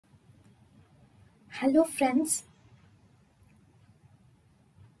Hello friends,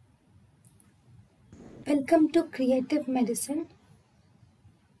 welcome to Creative Medicine.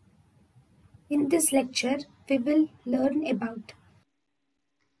 In this lecture, we will learn about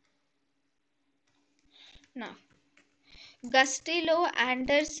Now, Gustillo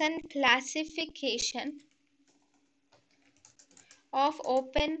Anderson classification of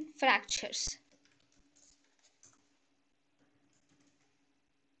open fractures.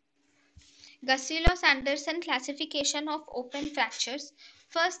 Gustillo Anderson classification of open fractures.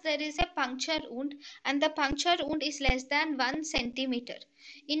 First, there is a puncture wound, and the puncture wound is less than 1 centimeter.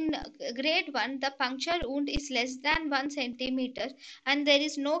 In grade 1, the puncture wound is less than 1 centimeter, and there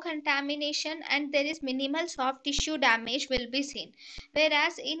is no contamination, and there is minimal soft tissue damage will be seen.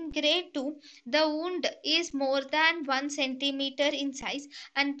 Whereas in grade 2, the wound is more than 1 centimeter in size,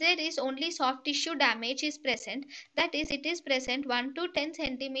 and there is only soft tissue damage is present. That is, it is present 1 to 10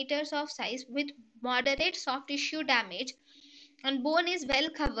 centimeters of size with moderate soft tissue damage, and bone is well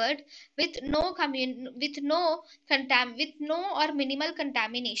covered with no or minimal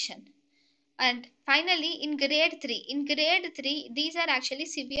contamination. And finally, in grade 3, these are actually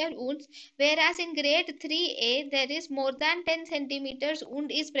severe wounds, whereas in grade 3A there is more than 10 centimeters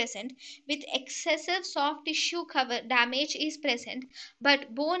wound is present with excessive soft tissue cover damage is present,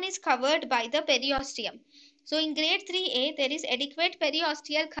 but bone is covered by the periosteum. So in grade 3A, there is adequate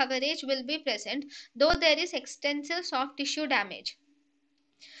periosteal coverage will be present, though there is extensive soft tissue damage.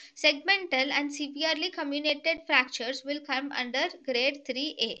 Segmental and severely comminuted fractures will come under grade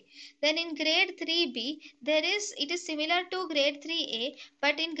 3A. Then in grade 3B, it is similar to grade 3A,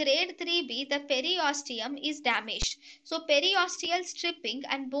 but in grade 3B, the periosteum is damaged. So periosteal stripping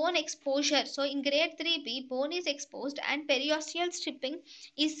and bone exposure. So in grade 3B, bone is exposed and periosteal stripping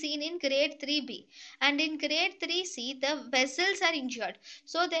is seen in grade 3B. And in grade 3C, the vessels are injured.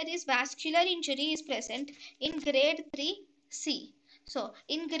 So there is vascular injury is present in grade 3C. So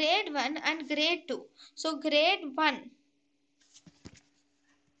in grade 1 and grade 2. So grade 1.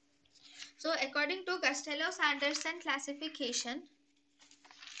 So according to Gustillo-Anderson classification,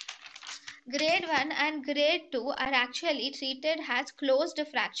 grade 1 and grade 2 are actually treated as closed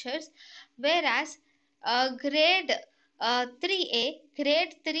fractures, whereas grade 3A,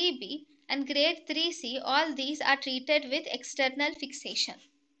 grade 3B and grade 3C, all these are treated with external fixation.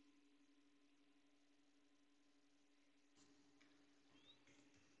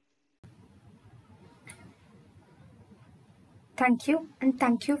 thank you and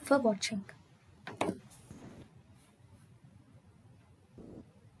thank you for watching.